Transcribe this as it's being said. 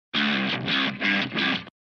The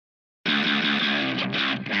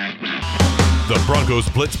Broncos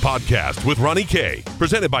Blitz Podcast with Ronnie K.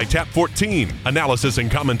 Presented by Tap 14. Analysis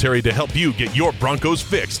and commentary to help you get your Broncos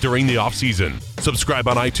fix during the offseason. Subscribe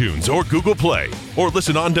on iTunes or Google Play. Or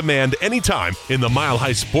listen on demand anytime in the Mile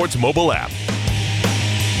High Sports mobile app.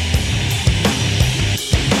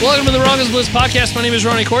 Welcome to the Broncos Blitz Podcast. My name is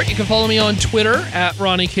Ronnie Court. You can follow me on Twitter at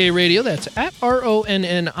Ronnie K Radio. That's at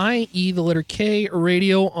RONNIE, the letter K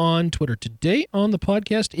Radio on Twitter. Today on the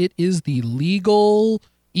podcast, it is the illegal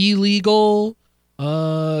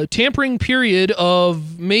tampering period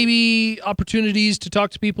of maybe opportunities to talk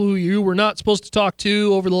to people who you were not supposed to talk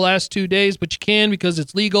to over the last 2 days, but you can because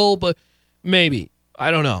it's legal, but maybe. I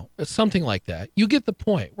don't know. It's something like that. You get the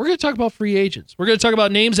point. We're going to talk about free agents. We're going to talk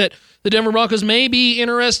about names that the Denver Broncos may be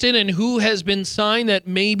interested in, who has been signed that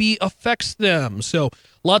maybe affects them. So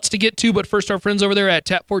lots to get to, but first our friends over there at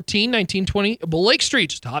Tap 14, 1920 Blake Street.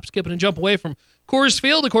 Just hop, skip, and jump away from Coors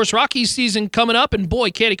Field. Of course, Rockies season coming up, and boy,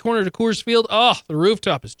 catty corner to Coors Field. Oh, the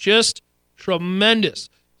rooftop is just tremendous.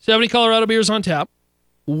 70 Colorado beers on tap,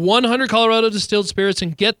 100 Colorado distilled spirits,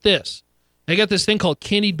 and get this. They got this thing called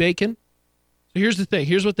candied bacon. So here's the thing.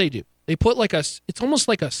 Here's what they do. They put it's almost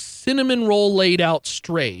like a cinnamon roll laid out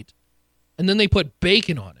straight, and then they put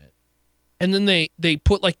bacon on it, and then they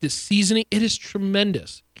put like this seasoning. It is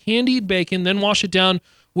tremendous. Candied bacon, then wash it down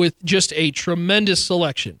with just a tremendous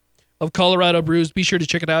selection of Colorado brews. Be sure to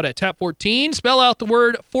check it out at Tap 14. Spell out the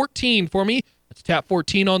word 14 for me. That's Tap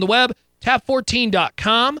 14 on the web,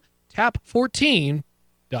 tap14.com,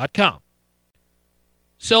 tap14.com.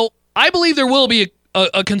 So I believe there will be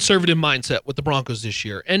a conservative mindset with the Broncos this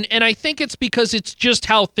year. And I think it's because it's just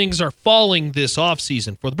how things are falling this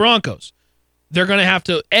offseason for the Broncos. They're going to have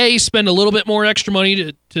to, spend a little bit more extra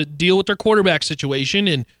money to deal with their quarterback situation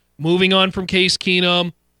and moving on from Case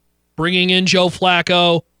Keenum, bringing in Joe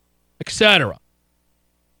Flacco, etc.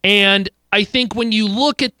 And I think when you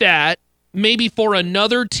look at that, maybe for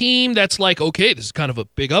another team that's like, okay, this is kind of a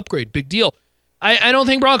big upgrade, big deal. I don't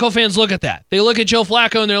think Bronco fans look at that. They look at Joe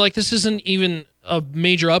Flacco and they're like, this isn't even a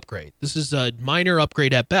major upgrade. This is a minor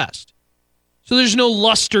upgrade at best. So there's no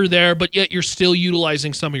luster there, but yet you're still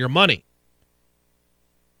utilizing some of your money.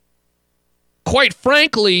 Quite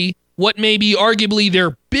frankly, what may be arguably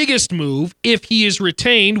their biggest move, if he is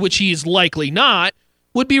retained, which he is likely not,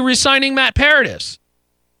 would be re-signing Matt Paradis.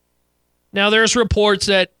 Now, there's reports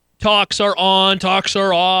that talks are on, talks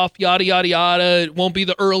are off, yada, yada, yada. It won't be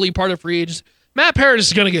the early part of free agency. Matt Paradis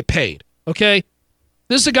is going to get paid, okay?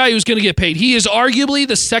 This is a guy who's going to get paid. He is arguably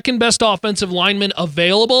the second best offensive lineman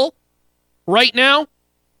available right now.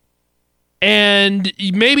 And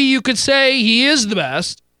maybe you could say he is the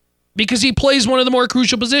best because he plays one of the more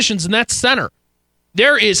crucial positions, and that's center.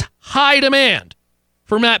 There is high demand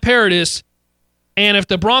for Matt Paradis. And if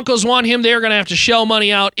the Broncos want him, they're going to have to shell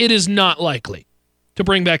money out. It is not likely to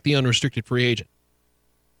bring back the unrestricted free agent.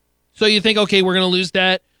 So you think, okay, we're going to lose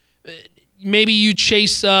that. Maybe you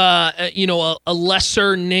chase, a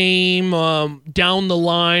lesser name down the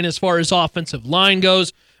line as far as offensive line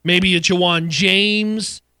goes. Maybe a Jawan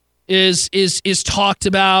James is talked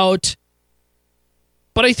about.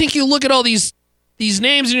 But I think you look at all these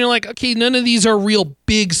names and you're like, okay, none of these are real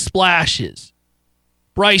big splashes.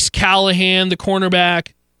 Bryce Callahan, the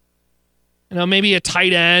cornerback, maybe a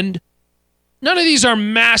tight end. None of these are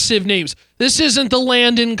massive names. This isn't the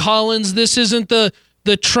Landon Collins. This isn't the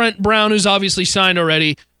Trent Brown, who's obviously signed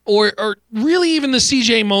already, or really even the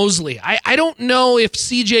C.J. Mosley. I don't know if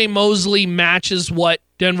C.J. Mosley matches what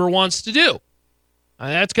Denver wants to do.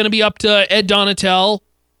 That's going to be up to Ed Donatel,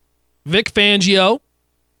 Vic Fangio,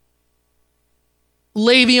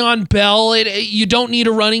 Le'Veon Bell. You don't need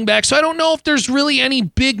a running back. So I don't know if there's really any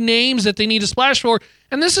big names that they need to splash for.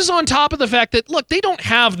 And this is on top of the fact that, look, they don't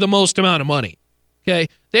have the most amount of money. Okay?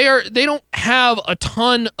 They don't have a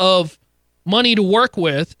ton of money to work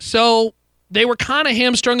with. So they were kind of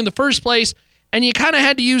hamstrung in the first place, and you kind of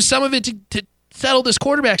had to use some of it to settle this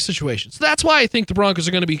quarterback situation. So that's why I think the Broncos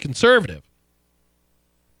are going to be conservative.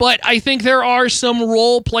 But I think there are some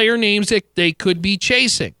role player names that they could be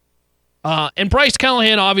chasing. And Bryce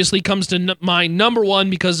Callahan obviously comes to mind number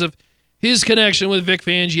one because of his connection with Vic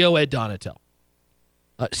Fangio, Ed Donatel.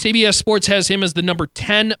 CBS Sports has him as the number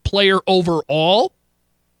 10 player overall.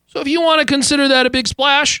 So if you want to consider that a big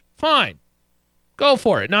splash, fine. Go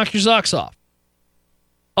for it. Knock your socks off.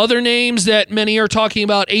 Other names that many are talking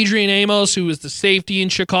about, Adrian Amos, who is the safety in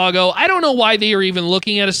Chicago. I don't know why they are even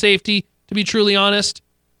looking at a safety, to be truly honest.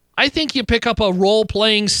 I think you pick up a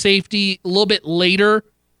role-playing safety a little bit later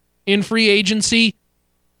in free agency.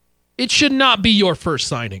 It should not be your first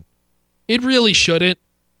signing. It really shouldn't.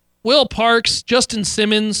 Will Parks, Justin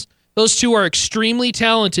Simmons, Those two are extremely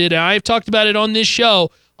talented, and I've talked about it on this show.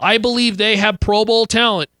 I believe they have Pro Bowl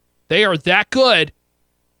talent. They are that good.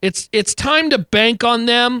 It's time to bank on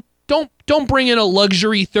them. Don't bring in a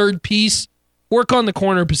luxury third piece. Work on the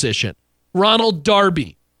corner position. Ronald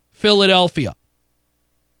Darby, Philadelphia.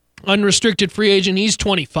 Unrestricted free agent. He's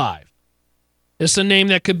 25. It's a name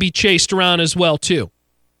that could be chased around as well, too.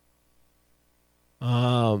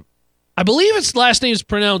 I believe his last name is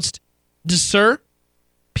pronounced Desir.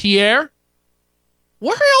 Pierre.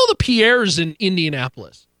 Where are all the Pierres in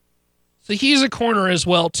Indianapolis? So he's a corner as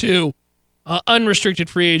well, too. Unrestricted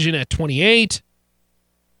free agent at 28.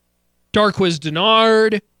 Darqueze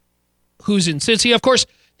Dennard, who's in Cincy. Of course,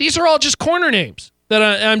 these are all just corner names that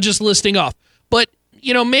I'm just listing off. But,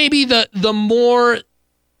 maybe the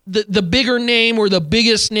bigger name or the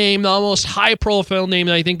biggest name, the most high-profile name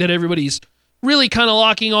that I think that everybody's really kind of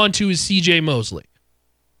locking onto is C.J. Mosley.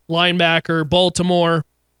 Linebacker, Baltimore.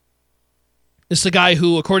 This is a guy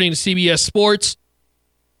who, according to CBS Sports,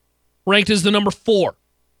 ranked as the number 4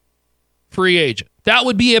 free agent. That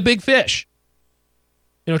would be a big fish.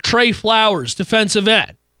 Trey Flowers, defensive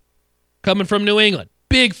end, coming from New England.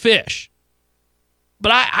 Big fish.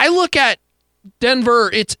 But I look at Denver,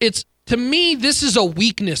 it's to me, this is a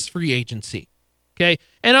weakness free agency. Okay?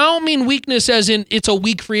 And I don't mean weakness as in it's a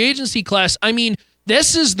weak free agency class. I mean,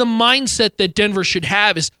 this is the mindset that Denver should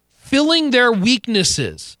have, is filling their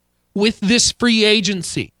weaknesses with this free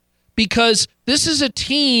agency. Because this is a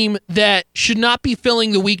team that should not be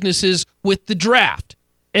filling the weaknesses with the draft.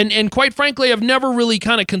 And quite frankly, I've never really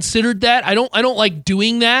kind of considered that. I don't like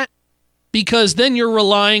doing that, because then you're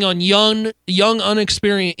relying on young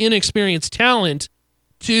inexperienced talent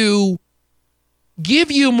to give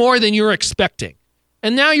you more than you're expecting.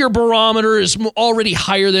 And now your barometer is already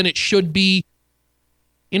higher than it should be.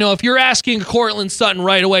 If you're asking Cortland Sutton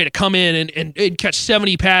right away to come in and catch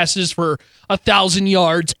 70 passes for 1,000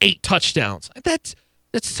 yards, 8 touchdowns, that's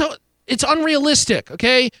so, it's unrealistic,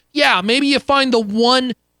 okay? Yeah, maybe you find the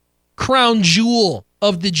one crown jewel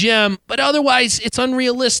of the gem, but otherwise it's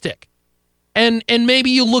unrealistic. And maybe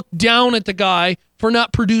you look down at the guy for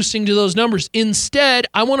not producing to those numbers. Instead,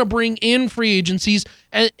 I want to bring in free agents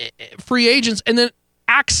and then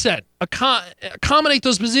accommodate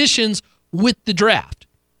those positions with the draft.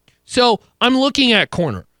 So I'm looking at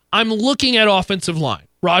corner. I'm looking at offensive line.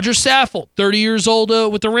 Roger Saffold, 30 years old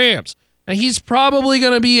with the Rams. Now, he's probably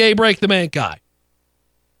going to be a break-the-bank guy.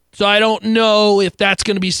 So I don't know if that's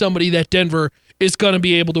going to be somebody that Denver is going to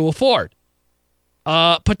be able to afford.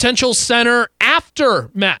 Potential center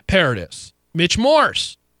after Matt Paradis. Mitch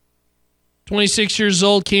Morse, 26 years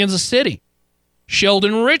old, Kansas City.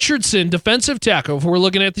 Sheldon Richardson, defensive tackle, if we're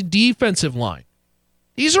looking at the defensive line.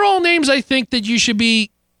 These are all names I think that you should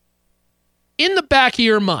be in the back of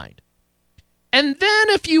your mind. And then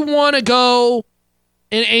if you want to go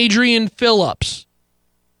in Adrian Phillips,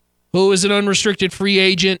 who is an unrestricted free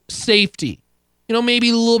agent safety, maybe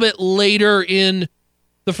a little bit later in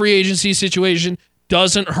the free agency situation,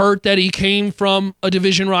 doesn't hurt that he came from a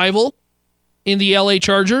division rival in the LA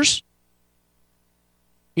Chargers.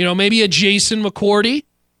 Maybe a Jason McCourty,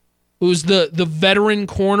 who's the veteran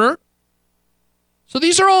corner. So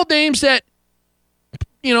these are all names that,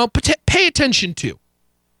 pay attention to.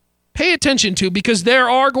 Pay attention to, because there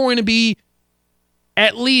are going to be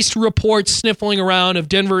at least reports sniffling around of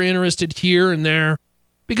Denver interested here and there,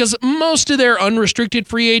 because most of their unrestricted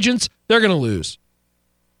free agents, they're going to lose.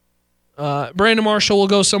 Brandon Marshall will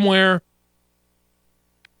go somewhere.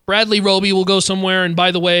 Bradley Roby will go somewhere. And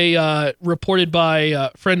by the way, reported by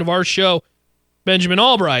a friend of our show, Benjamin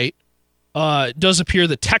Albright, does appear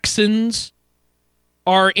the Texans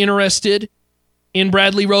are interested in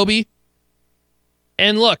Bradley Roby.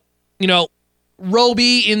 And look,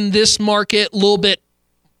 Roby in this market, a little bit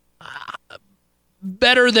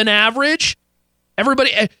better than average.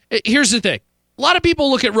 Everybody, here's the thing. A lot of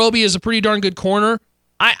people look at Roby as a pretty darn good corner.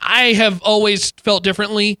 I have always felt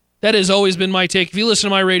differently. That has always been my take. If you listen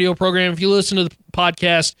to my radio program, if you listen to the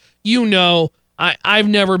podcast, I've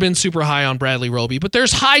never been super high on Bradley Roby. But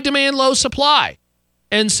there's high demand, low supply.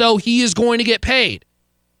 And so he is going to get paid.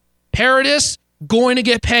 Paradis, going to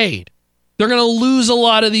get paid. They're going to lose a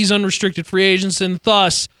lot of these unrestricted free agents, and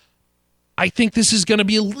thus, I think this is going to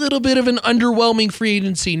be a little bit of an underwhelming free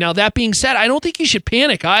agency. Now, that being said, I don't think you should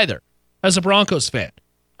panic either as a Broncos fan.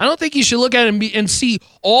 I don't think you should look at it and see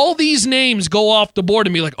all these names go off the board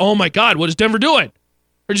and be like, oh my God, what is Denver doing?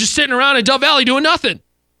 They're just sitting around in Dove Valley doing nothing.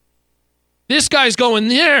 This guy's going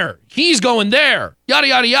there. He's going there. Yada,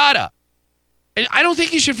 yada, yada. And I don't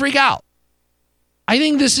think you should freak out. I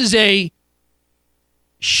think this is a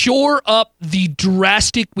shore up the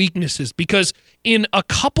drastic weaknesses, because in a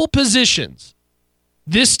couple positions,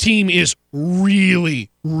 this team is really,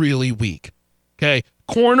 really weak. Okay.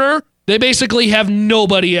 Corner, they basically have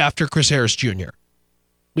nobody after Chris Harris Jr.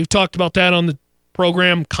 We've talked about that on the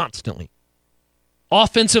program constantly.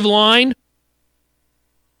 Offensive line,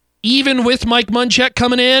 even with Mike Munchak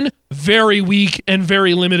coming in, very weak and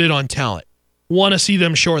very limited on talent. Want to see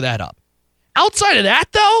them shore that up. Outside of that,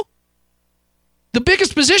 though, the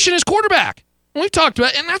biggest position is quarterback. We've talked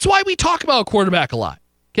about, and that's why we talk about quarterback a lot.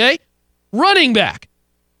 Okay? Running back.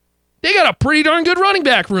 They got a pretty darn good running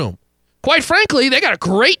back room. Quite frankly, they got a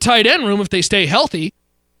great tight end room if they stay healthy.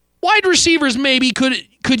 Wide receivers maybe could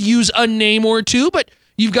use a name or two, but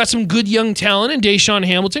you've got some good young talent in Deshaun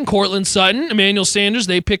Hamilton, Cortland Sutton, Emmanuel Sanders.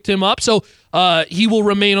 They picked him up, so he will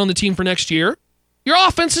remain on the team for next year. Your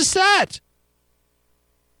offense is set.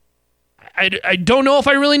 I don't know if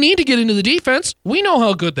I really need to get into the defense. We know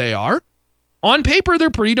how good they are. On paper,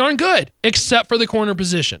 they're pretty darn good, except for the corner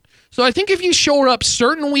position. So I think if you shore up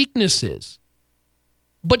certain weaknesses,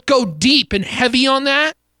 but go deep and heavy on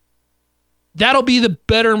that, that'll be the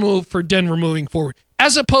better move for Denver moving forward,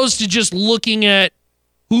 as opposed to just looking at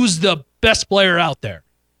who's the best player out there,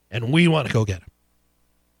 and we want to go get him.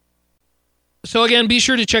 So again, be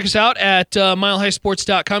sure to check us out at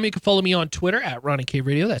milehighsports.com. You can follow me on Twitter at Ronnie K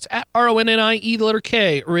Radio. That's at RONNIE, the letter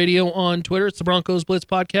K, Radio on Twitter. It's the Broncos Blitz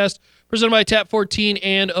podcast presented by Tap 14.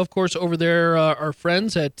 And, of course, over there, our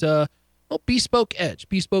friends at Bespoke Edge.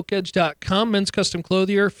 BespokeEdge.com, men's custom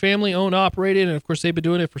clothier, family-owned, operated. And, of course, they've been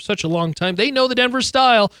doing it for such a long time. They know the Denver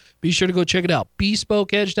style. Be sure to go check it out.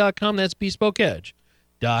 BespokeEdge.com. That's BespokeEdge.com.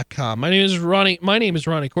 My name is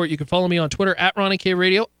Ronnie Court. You can follow me on Twitter at Ronnie K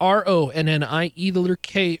Radio, RONNIE, the letter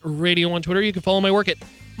K Radio on Twitter. You can follow my work at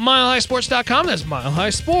milehighsports.com. That's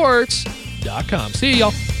milehighsports.com. See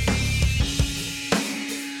y'all.